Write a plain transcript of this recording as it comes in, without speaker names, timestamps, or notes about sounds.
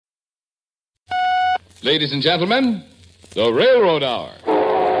Ladies and gentlemen, the Railroad Hour.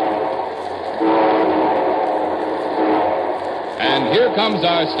 And here comes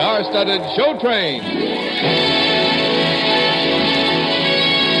our star-studded show train.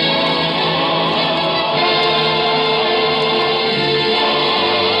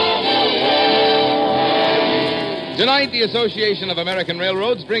 Tonight, the Association of American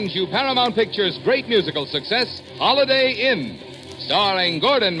Railroads brings you Paramount Pictures' great musical success, Holiday Inn, starring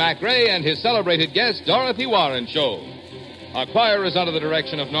Gordon MacRae and his celebrated guest, Dorothy Warren Show. Our choir is under the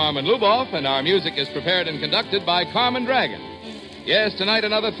direction of Norman Luboff, and our music is prepared and conducted by Carmen Dragon. Yes, tonight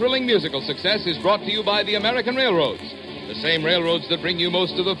another thrilling musical success is brought to you by the American Railroads, the same railroads that bring you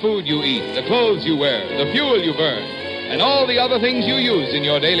most of the food you eat, the clothes you wear, the fuel you burn, and all the other things you use in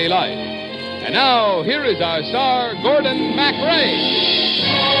your daily life. And now, here is our star, Gordon MacRae.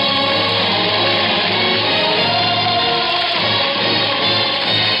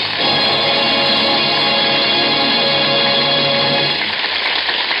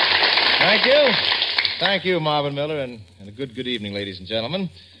 Thank you. Thank you, Marvin Miller, and a good evening, ladies and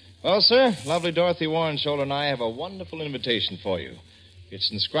gentlemen. Well, sir, lovely Dorothy Warren Scholl and I have a wonderful invitation for you. It's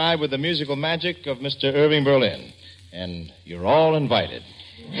inscribed with the musical magic of Mr. Irving Berlin, and you're all invited.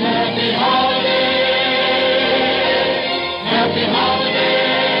 Happy holiday! Happy holiday!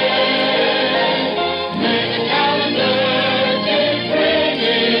 May the calendar keep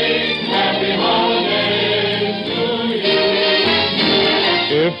bringing happy holidays to you.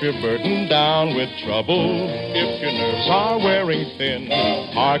 If you're burdened down with trouble, if your nerves are wearing thin,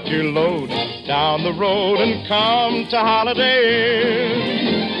 park your load down the road and come to Holiday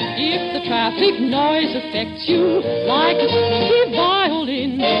Inn. If the traffic noise affects you like a squeaky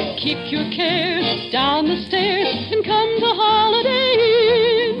violin, kick your cares down the stairs and come to Holiday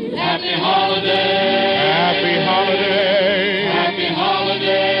Inn. Happy holiday! Happy holiday! Happy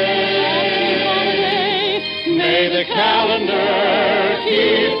holiday! Happy holiday! May the calendar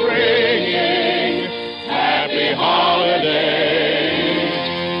keep bringing happy holidays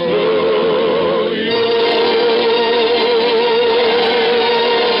to you.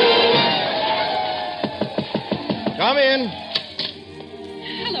 Come in.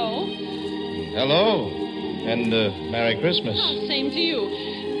 Hello. Hello. And Merry Christmas. Oh, same to you.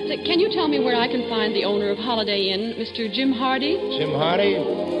 Can you tell me where I can find the owner of Holiday Inn, Mr. Jim Hardy? Jim Hardy,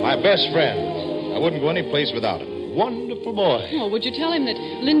 my best friend. I wouldn't go any place without him. Wonderful boy. Oh, would you tell him that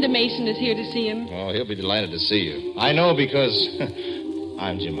Linda Mason is here to see him? Oh, he'll be delighted to see you. I know because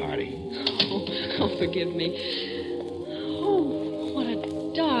I'm Jim Hardy. Oh, forgive me. Oh, what a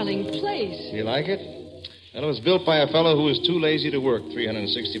darling place. You like it? Well, it was built by a fellow who was too lazy to work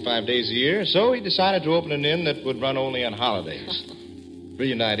 365 days a year, so he decided to open an inn that would run only on holidays.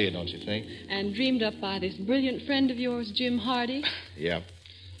 Brilliant idea, don't you think? And dreamed up by this brilliant friend of yours, Jim Hardy? Yeah.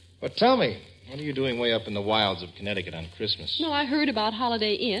 But tell me, what are you doing way up in the wilds of Connecticut on Christmas? No, I heard about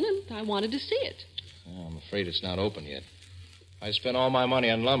Holiday Inn, and I wanted to see it. Oh, I'm afraid it's not open yet. I spent all my money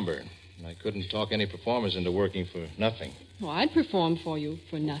on lumber, and I couldn't talk any performers into working for nothing. Oh, I'd perform for you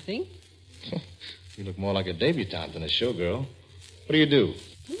for nothing. You look more like a debutante than a showgirl. What do you do?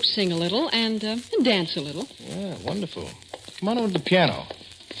 Oh, sing a little and dance a little. Yeah, wonderful. Come on over to the piano.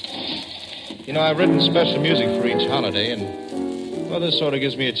 You know, I've written special music for each holiday, and, well, this sort of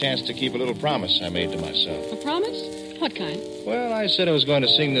gives me a chance to keep a little promise I made to myself. A promise? What kind? Well, I said I was going to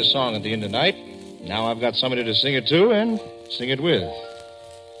sing this song at the end of the night. Now I've got somebody to sing it to and sing it with.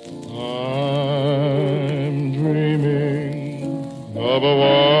 I'm dreaming of a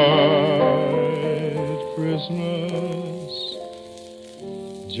white Christmas,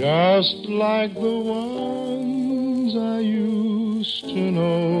 just like the ones I used to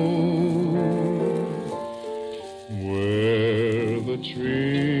know, where the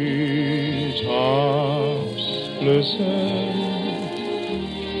treetops glisten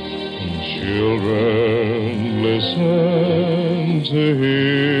and children listen to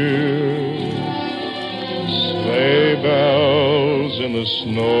hear sleigh bells in the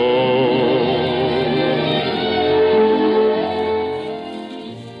snow.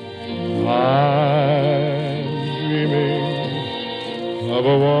 I'm dreaming of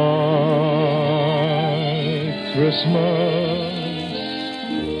a white Christmas,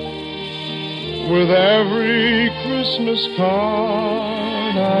 with every Christmas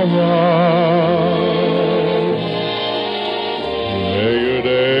card I write. May your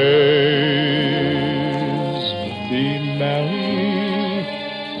days be merry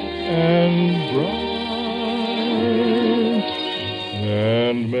and bright,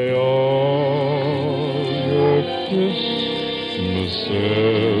 and may all your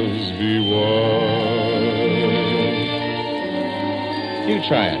Christmases be white. You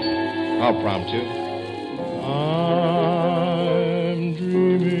try it. I'll prompt you. I'm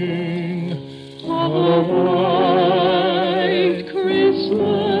dreaming Of a white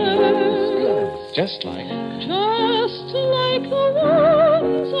Christmas, Just like. just like the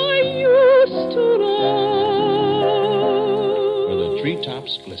ones I used to know. Where the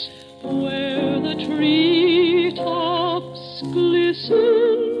treetops glisten. Where the treetops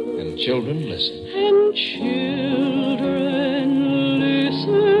glisten And children listen. and children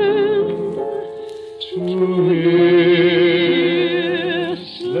listen To hear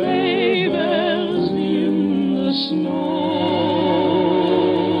sleigh bells in the snow.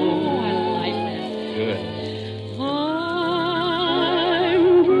 I like that. Good. I'm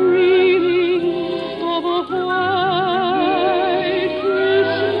dreaming of a white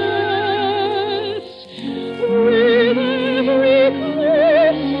Christmas with every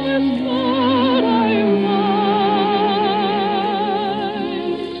Christmas card I write.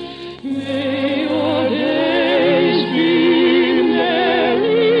 May your days be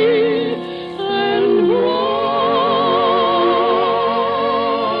merry and bright.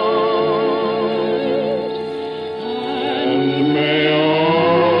 and may all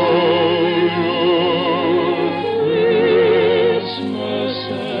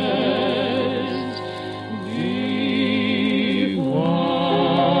Christmases be white.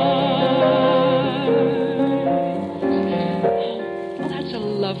 Oh, that's a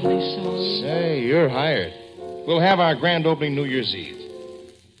lovely song. Say, you're hired. We'll have our grand opening New Year's Eve.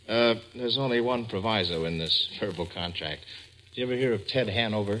 There's only one proviso in this verbal contract. Did you ever hear of Ted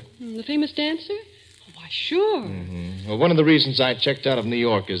Hanover? The famous dancer? Oh, why, sure. Well, one of the reasons I checked out of New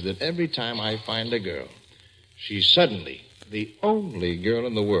York is that every time I find a girl, she's suddenly the only girl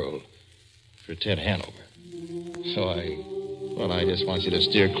in the world for Ted Hanover. So I just want you to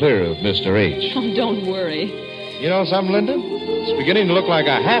steer clear of Mr. H. Oh, don't worry. You know something, Linda? It's beginning to look like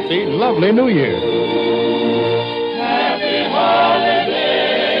a happy, lovely New Year. Happy holidays.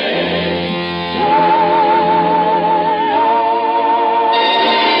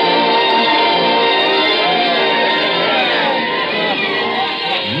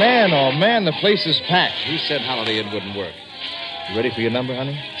 Man, oh man, the place is packed. Who said Holiday Inn wouldn't work? You ready for your number,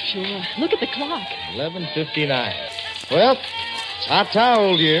 honey? Sure. Look at the clock. 11:59. Well, it's hot time,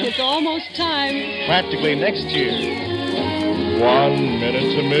 old year. It's almost time. Practically next year. 1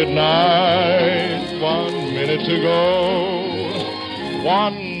 minute to midnight, 1 minute to go.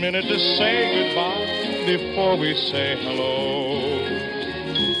 1 minute to say goodbye before we say hello.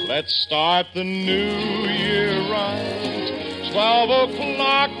 Let's start the new year right. 12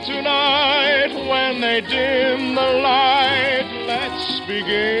 o'clock tonight, when they dim the light, let's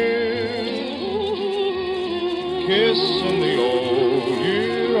begin. Kissing the old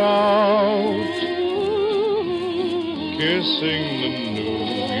year out, kissing the new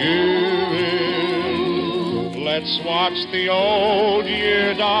year in. Let's watch the old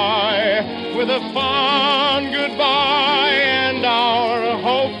year die with a fond goodbye and our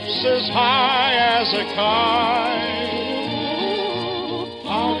hopes as high as a kite.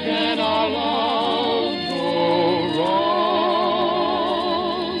 How can our love go wrong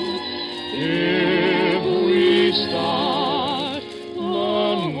if we start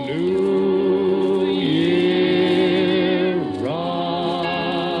the new year right?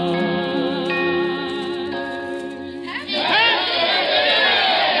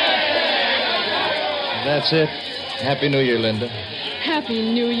 That's it. Happy New Year, Linda. Happy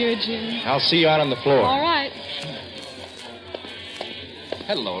New Year, Jim. I'll see you out on the floor. All right.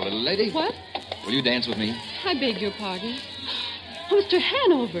 Hello, little lady. What? Will you dance with me? I beg your pardon. Oh, Mr.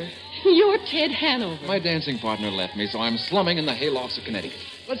 Hanover. You're Ted Hanover. My dancing partner left me, so I'm slumming in the haylofts of Connecticut.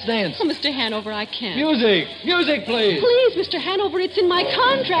 Let's dance. Oh, Mr. Hanover, I can't. Music! Music, please! Please, Mr. Hanover, it's in my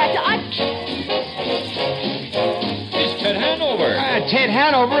contract. It's Ted Hanover. Ted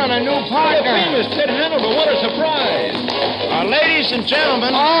Hanover and a new partner. Famous Ted Hanover. What a surprise. Ladies and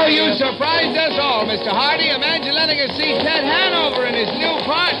gentlemen. Oh, you surprised us all, Mr. Hardy. Imagine letting us see Ted Hanover and his new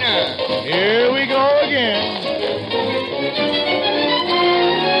partner. Here we go again.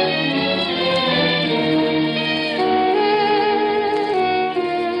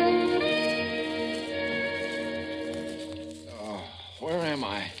 Where am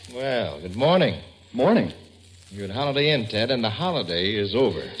I? Well, good morning. Morning. You're at Holiday Inn, Ted, and the holiday is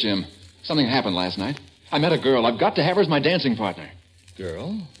over. Jim, something happened last night. I met a girl. I've got to have her as my dancing partner.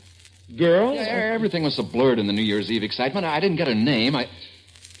 Girl? Girl? Yeah, everything was so blurred in the New Year's Eve excitement. I didn't get her name.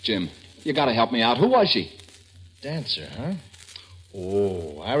 Jim, you got to help me out. Who was she? Dancer, huh?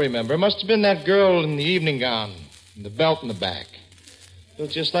 Oh, I remember. Must have been that girl in the evening gown, and the belt in the back.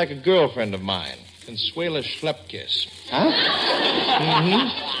 Looked just like a girlfriend of mine, Consuela Schlepkiss. Huh?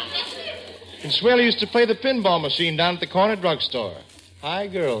 Mm-hmm. Consuelo used to play the pinball machine down at the corner drugstore. Hi,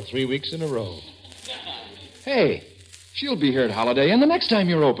 girl, 3 weeks in a row. Hey, she'll be here at Holiday Inn the next time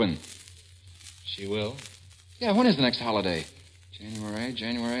you're open. She will? Yeah, when is the next holiday?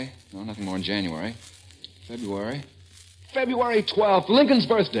 January? No, nothing more in January. February 12th, Lincoln's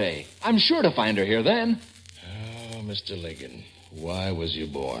birthday. I'm sure to find her here then. Oh, Mr. Lincoln, why was you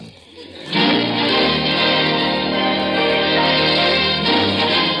born?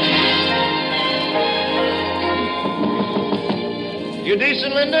 You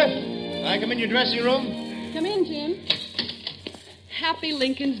decent, Linda? I come in your dressing room? Come in, Jim. Happy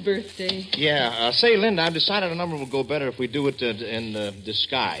Lincoln's birthday. Yeah, say, Linda, I've decided a number will go better if we do it in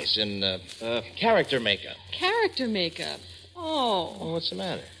disguise, in character makeup. Character makeup. Oh. Oh, what's the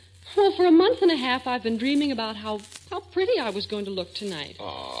matter? Well, for a month and a half, I've been dreaming about how pretty I was going to look tonight.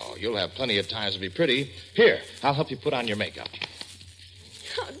 Oh, you'll have plenty of times to be pretty. Here, I'll help you put on your makeup.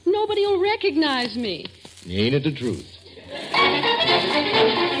 Nobody will recognize me. Ain't it the truth?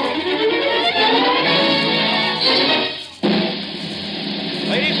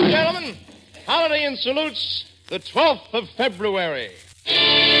 Ladies and gentlemen, Holiday Inn salutes the 12th of February.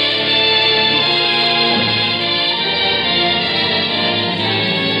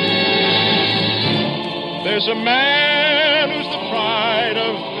 There's a man who's the pride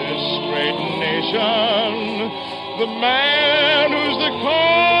of this great nation, the man who's the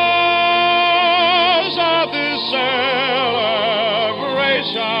cause of this celebration.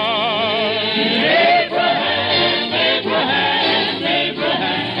 Abraham.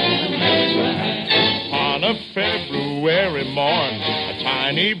 On a February morn, a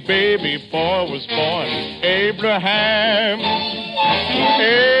tiny baby boy was born. Abraham.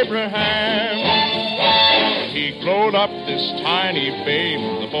 He growed up, this tiny babe.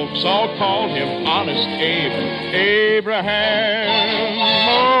 The folks all called him Honest Abe. Abraham,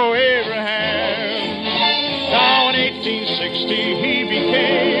 oh, Abraham. Now in 1860, he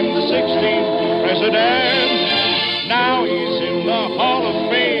became the 16th president. Now he's in the Hall of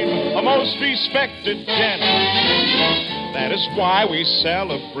Fame, a most respected gent. That is why we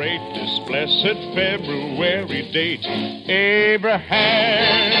celebrate this blessed February date.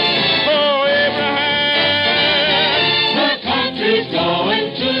 Abraham, oh, Abraham. Country's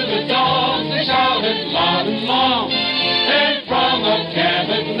going to the dogs, they shouted loud and long. And from a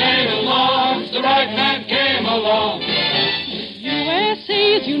cabin made of logs, the right man came along.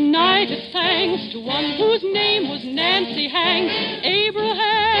 USA's united thanks to one whose name was Nancy Hanks. Abraham.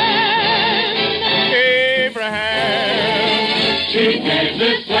 She gave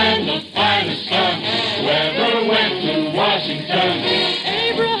this land the finest sun, whoever went to Washington.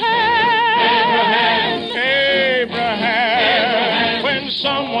 Abraham. When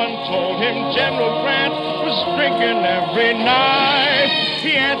someone told him General Grant was drinking every night,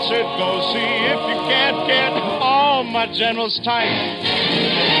 he answered, go see if you can't get all my generals tight.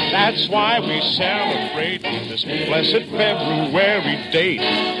 That's why we celebrate this blessed February date.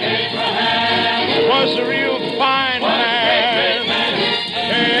 Abraham was a real fine man.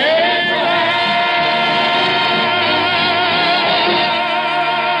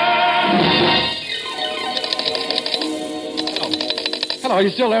 Hello, are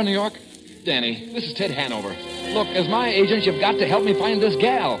you still there, New York? Danny, this is Ted Hanover. Look, as my agent, you've got to help me find this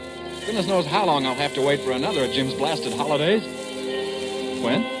gal. Goodness knows how long I'll have to wait for another of Jim's blasted holidays.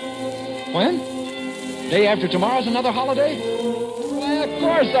 When? Day after tomorrow's another holiday? Why, of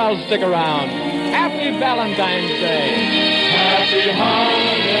course I'll stick around. Happy Valentine's Day. Happy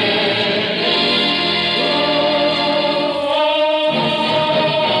holidays.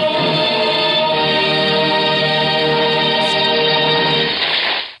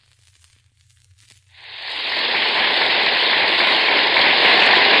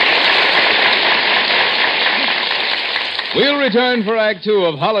 We'll return for Act Two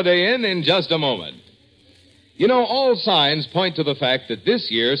of Holiday Inn in just a moment. You know, all signs point to the fact that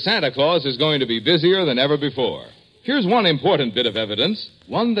this year Santa Claus is going to be busier than ever before. Here's one important bit of evidence,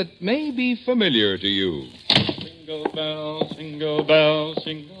 one that may be familiar to you. Jingle bells, jingle bells,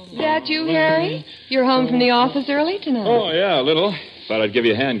 jingle bells. That you, Harry? You're home from the office early tonight. Oh, yeah, a little. Thought I'd give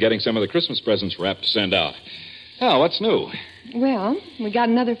you a hand getting some of the Christmas presents wrapped to send out. Oh, what's new? Well, we got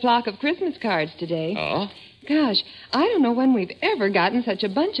another flock of Christmas cards today. Oh? Gosh, I don't know when we've ever gotten such a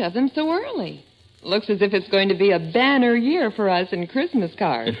bunch of them so early. Looks as if it's going to be a banner year for us in Christmas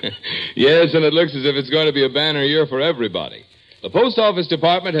cards. Yes, and it looks as if it's going to be a banner year for everybody. The Post Office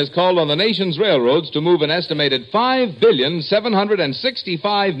Department has called on the nation's railroads to move an estimated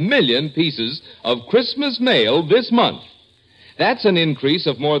 5,765,000,000 pieces of Christmas mail this month. That's an increase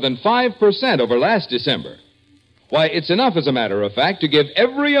of more than 5% over last December. Why, it's enough, as a matter of fact, to give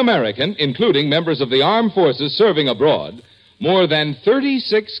every American, including members of the armed forces serving abroad, more than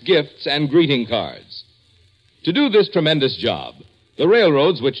 36 gifts and greeting cards. To do this tremendous job, the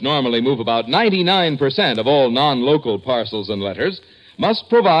railroads, which normally move about 99% of all non-local parcels and letters, must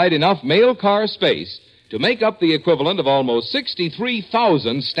provide enough mail car space to make up the equivalent of almost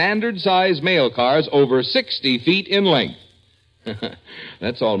 63,000 standard-size mail cars over 60 feet in length.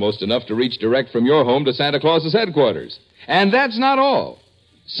 That's almost enough to reach direct from your home to Santa Claus's headquarters. And that's not all.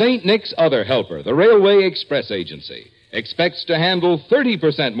 St. Nick's other helper, the Railway Express Agency, expects to handle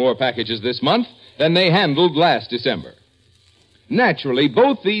 30% more packages this month than they handled last December. Naturally,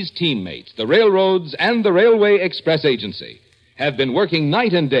 both these teammates, the railroads and the Railway Express Agency, have been working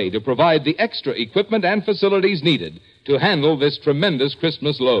night and day to provide the extra equipment and facilities needed to handle this tremendous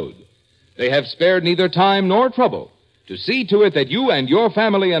Christmas load. They have spared neither time nor trouble to see to it that you and your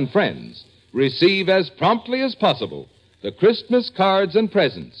family and friends receive as promptly as possible the Christmas cards and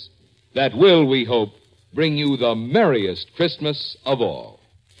presents that will, we hope, bring you the merriest Christmas of all.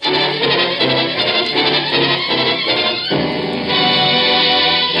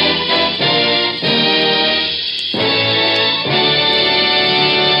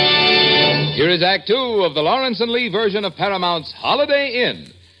 Here is Act Two of the Lawrence and Lee version of Paramount's Holiday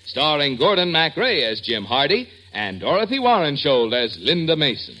Inn, starring Gordon MacRae as Jim Hardy and Dorothy Warrenshold as Linda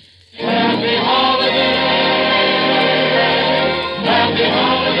Mason. Happy holiday! Happy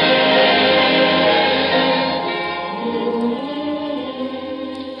holiday!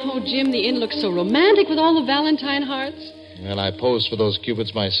 Oh, Jim, the inn looks so romantic with all the Valentine hearts. Well, I posed for those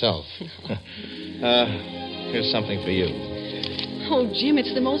cupids myself. Here's something for you. Oh, Jim,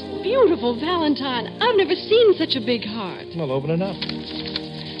 it's the most beautiful Valentine. I've never seen such a big heart. Well, open it up.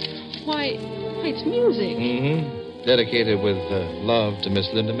 Why, it's music. Mm-hmm. Dedicated with love to Miss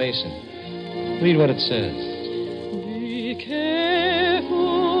Linda Mason. Read what it says. Be careful,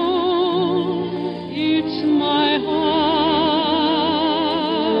 it's my heart.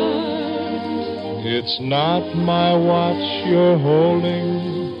 It's not my watch you're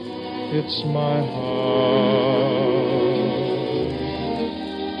holding, it's my heart.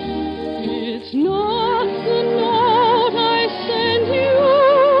 It's not the note I sent you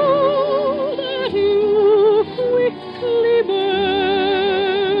that you quickly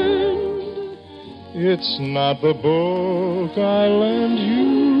burned. It's not the book I lend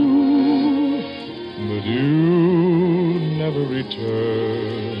you, but you never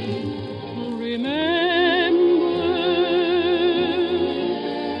returned. Remember,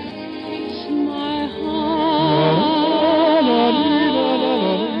 it's my heart.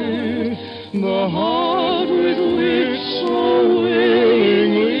 The heart with which so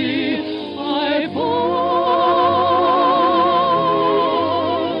willingly I part.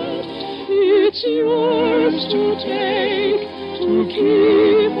 It's yours to take, to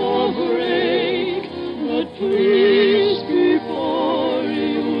keep or break, but please before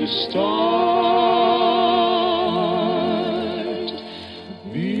you start,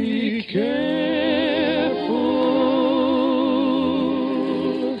 be careful.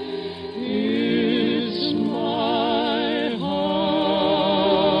 It's my heart.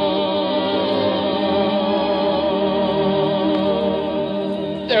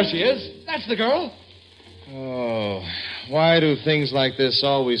 There she is. That's the girl. Oh, why do things like this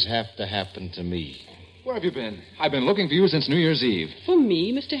always have to happen to me? Where have you been? I've been looking for you since New Year's Eve. For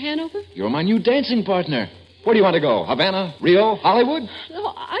me, Mr. Hanover? You're my new dancing partner. Where do you want to go? Havana? Rio? Hollywood?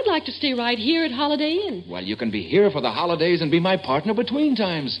 No, I'd like to stay right here at Holiday Inn. Well, you can be here for the holidays and be my partner between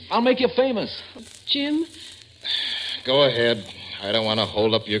times. I'll make you famous. Jim? Go ahead. I don't want to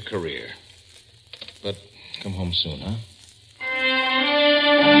hold up your career. But come home soon, huh?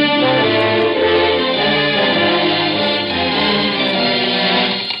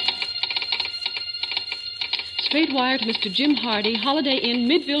 Straight wire to Mr. Jim Hardy, Holiday Inn,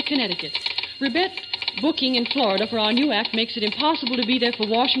 Midville, Connecticut. Ribette, booking in Florida for our new act makes it impossible to be there for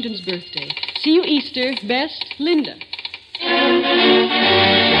Washington's birthday. See you Easter. Best, Linda.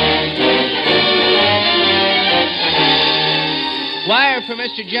 Wire for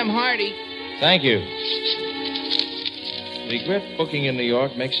Mr. Jim Hardy. Thank you. Regret booking in New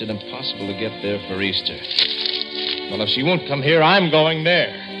York makes it impossible to get there for Easter. Well, if she won't come here, I'm going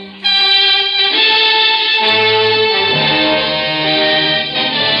there.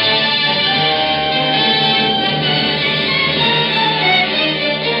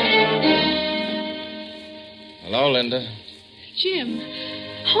 Hello, Linda. Jim.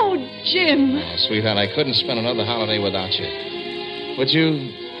 Oh, Jim. Oh, sweetheart, I couldn't spend another holiday without you. Would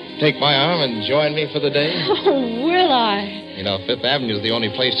you take my arm and join me for the day? Oh, will I? You know, Fifth Avenue's the only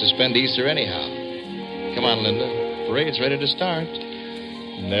place to spend Easter anyhow. Come on, Linda. parade's ready to start.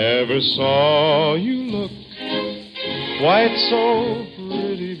 Never saw you look quite so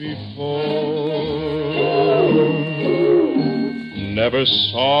pretty before. Never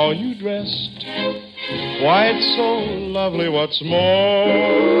saw you dressed quite so lovely what's more.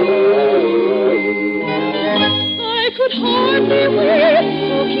 I could hardly wait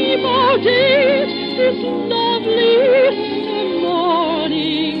to keep our date this lovely Easter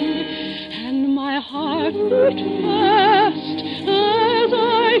morning, and my heart beat fast as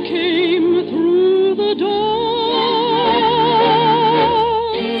I came through the door.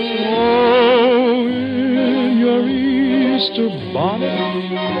 Oh, in your Easter bonnet,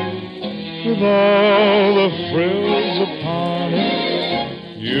 with all the frills upon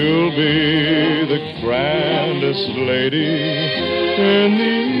it, you'll be the grandest lady in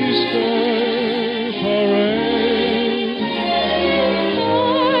the Easter parade.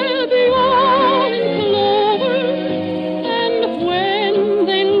 I'll be all in clover, and when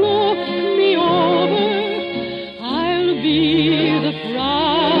they look me over, I'll be the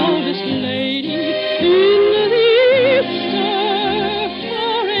proudest lady in the Easter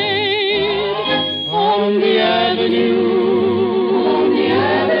parade. On the avenue,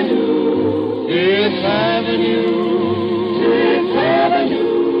 Fifth Avenue,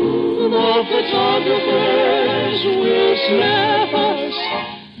 the photographers will snap us,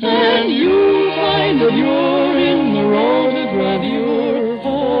 and you'll find that you're in the rotogravure.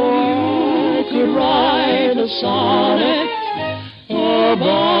 Oh, you could write a sonnet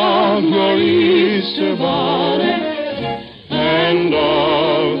about your Easter bonnet, and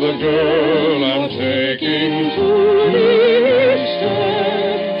of the girl I'm taking to the Easter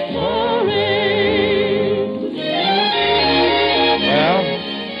parade. Well,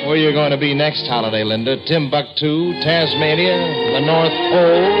 where you going to be next holiday, Linda? Timbuktu, Tasmania, the North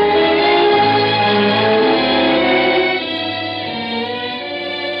Pole?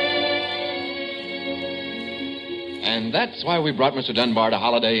 And that's why we brought Mr. Dunbar to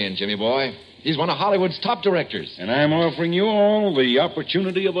Holiday Inn, Jimmy boy. He's one of Hollywood's top directors. And I'm offering you all the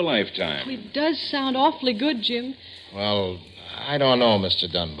opportunity of a lifetime. It does sound awfully good, Jim. Well, I don't know, Mr.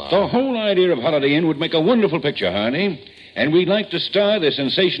 Dunbar. The whole idea of Holiday Inn would make a wonderful picture, honey. And we'd like to star the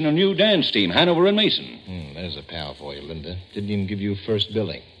sensational new dance team, Hanover and Mason. There's a pal for you, Linda. Didn't even give you first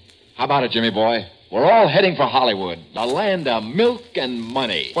billing. How about it, Jimmy boy? We're all heading for Hollywood, the land of milk and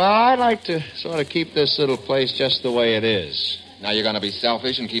money. Well, I'd like to sort of keep this little place just the way it is. Now you're going to be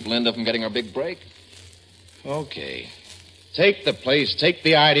selfish and keep Linda from getting her big break? Okay. Take the place, take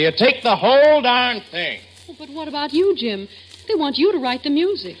the idea, take the whole darn thing. Oh, but what about you, Jim? They want you to write the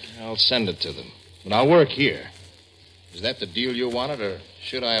music. I'll send it to them. But I'll work here. Is that the deal you wanted, or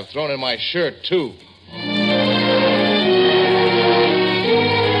should I have thrown in my shirt, too?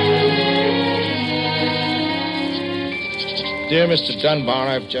 Dear Mr. Dunbar,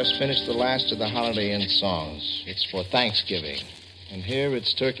 I've just finished the last of the Holiday Inn songs. It's for Thanksgiving. And here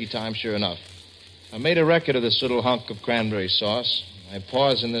it's turkey time, sure enough. I made a record of this little hunk of cranberry sauce. I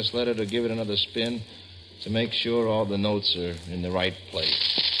pause in this letter to give it another spin to make sure all the notes are in the right place.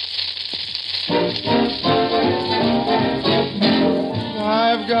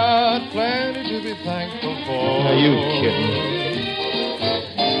 I've got plenty to be thankful for. Are you kidding?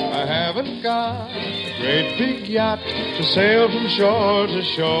 I haven't got a great big yacht to sail from shore to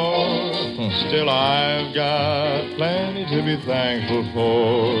shore. Still, I've got plenty to be thankful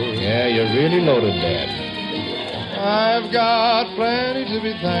for. Yeah, you're really loaded, Dad. I've got plenty to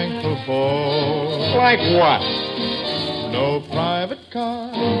be thankful for. Like what? No private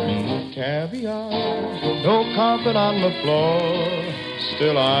car, no caviar, no carpet on the floor.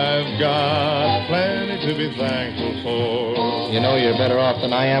 Still, I've got plenty to be thankful for. You know you're better off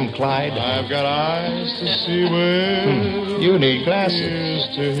than I am, Clyde. I've got eyes to see with. You need glasses. Ears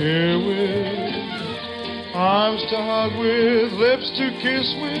to hear with. Arms to hug with. Lips to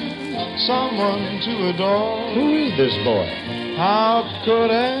kiss with. Someone to adore. Who is this boy? How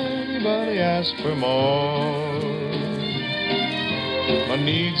could anybody ask for more? My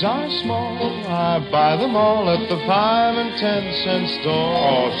needs are small. I buy them all at the 5 and 10 cent store.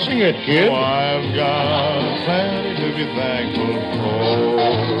 Oh, sing it, kid. Oh, I've got plenty to be thankful for.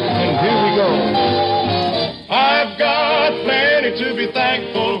 And here we go. I've got plenty to be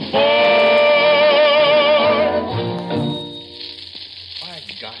thankful for. My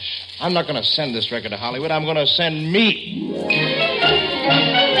gosh. I'm not going to send this record to Hollywood. I'm going to send me.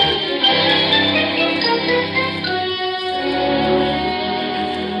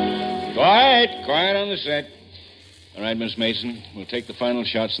 Quiet on the set. All right, Miss Mason, we'll take the final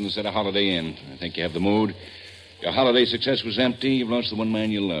shots in the set of Holiday Inn. I think you have the mood. Your holiday success was empty. You've lost the one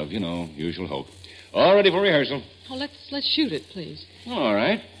man you love. You know, usual hope. All ready for rehearsal. Oh, let's shoot it, please. All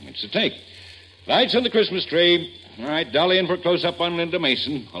right. It's a take. Lights on the Christmas tree. All right, dolly in for a close-up on Linda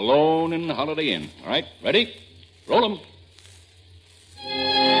Mason, alone in the Holiday Inn. All right, ready? Roll 'em.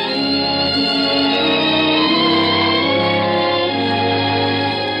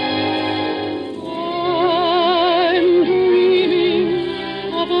 I'm dreaming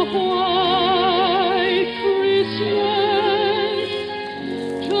of a white Christmas,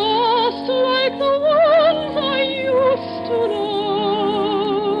 just like the ones I used to know,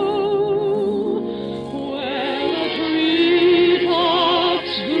 where the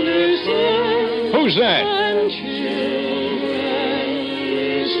treetops glisten. Who's that? And children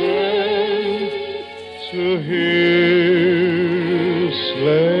listen. To hear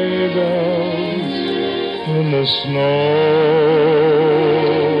sleigh bells in the snow.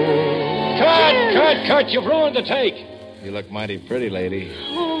 Cut! You've ruined the take. You look mighty pretty, lady.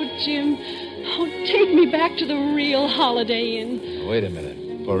 Oh, Jim. Oh, take me back to the real Holiday Inn. Wait a minute.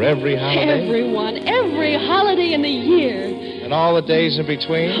 For every holiday? Every holiday in the year. And all the days in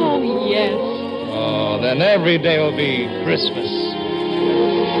between? Oh, yes. Oh, then every day will be Christmas.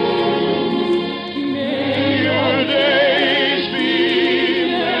 May Your days be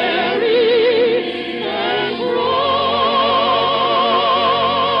merry and bright,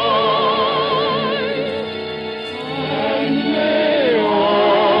 and may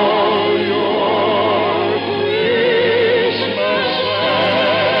all your Christmases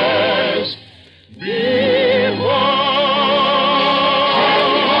be white.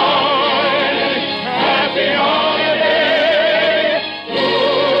 Happy holiday to you.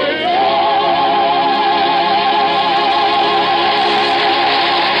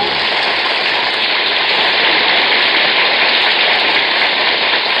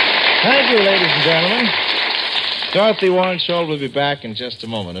 Thank you, ladies and gentlemen. Dorothy Warren Scholl will be back in just a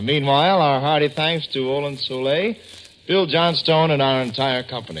moment. And meanwhile, our hearty thanks to Olin Soule, Bill Johnstone, and our entire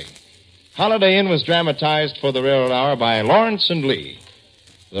company. Holiday Inn was dramatized for the Railroad Hour by Lawrence and Lee.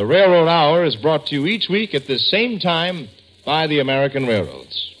 The Railroad Hour is brought to you each week at this same time by the American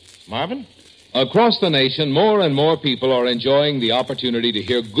Railroads. Marvin? Across the nation, more and more people are enjoying the opportunity to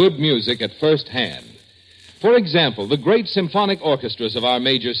hear good music at first hand. For example, the great symphonic orchestras of our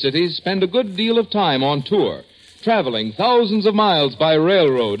major cities spend a good deal of time on tour, traveling thousands of miles by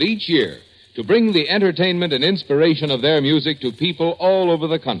railroad each year to bring the entertainment and inspiration of their music to people all over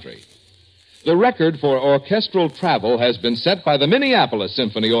the country. The record for orchestral travel has been set by the Minneapolis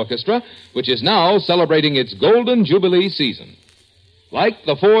Symphony Orchestra, which is now celebrating its Golden Jubilee season. Like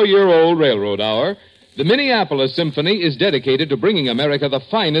the 4-year-old Railroad Hour, the Minneapolis Symphony is dedicated to bringing America the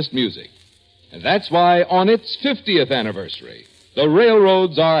finest music. And that's why, on its 50th anniversary, the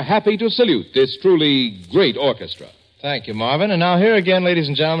railroads are happy to salute this truly great orchestra. Thank you, Marvin. And now here again, ladies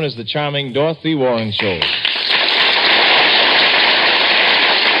and gentlemen, is the charming Dorothy Warren Scholl.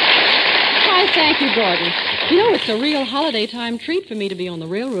 Why, thank you, Gordon. You know, it's a real holiday time treat for me to be on the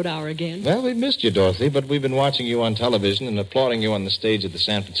Railroad Hour again. Well, we've missed you, Dorothy, but we've been watching you on television and applauding you on the stage at the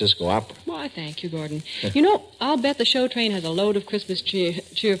San Francisco Opera. Why, thank you, Gordon. You know, I'll bet the show train has a load of Christmas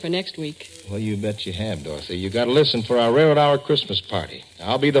cheer for next week. Well, you bet you have, Dorothy. You got to listen for our Railroad Hour Christmas party.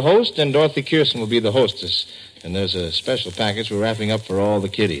 I'll be the host, and Dorothy Kirsten will be the hostess. And there's a special package we're wrapping up for all the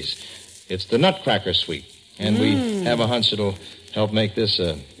kiddies. It's the Nutcracker Suite. And we have a hunch it'll help make this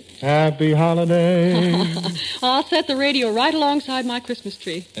a happy holiday. I'll set the radio right alongside my Christmas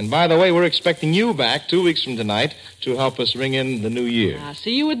tree. And by the way, we're expecting you back 2 weeks from tonight to help us ring in the new year. I'll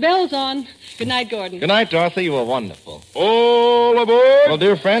see you with bells on. Good night, Gordon. Good night, Dorothy. You were wonderful. All aboard! Well,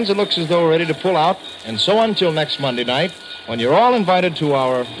 dear friends, it looks as though we're ready to pull out. And so until next Monday night, when you're all invited to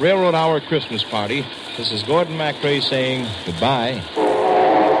our Railroad Hour Christmas party, this is Gordon MacRae saying goodbye.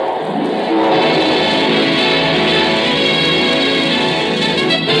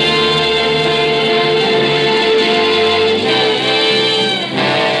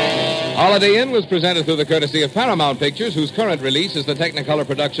 Holiday Inn was presented through the courtesy of Paramount Pictures, whose current release is the Technicolor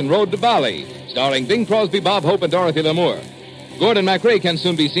production Road to Bali, starring Bing Crosby, Bob Hope, and Dorothy Lamour. Gordon MacRae can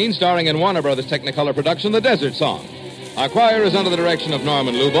soon be seen starring in Warner Brothers' Technicolor production The Desert Song. Our choir is under the direction of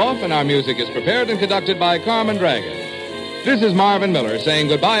Norman Luboff, and our music is prepared and conducted by Carmen Dragon. This is Marvin Miller saying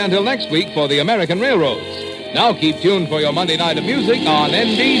goodbye until next week for the American Railroads. Now keep tuned for your Monday night of music on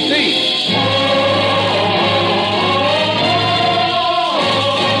NBC.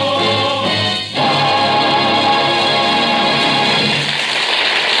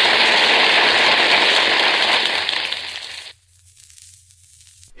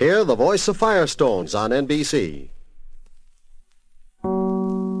 Hear the voice of Firestones on NBC.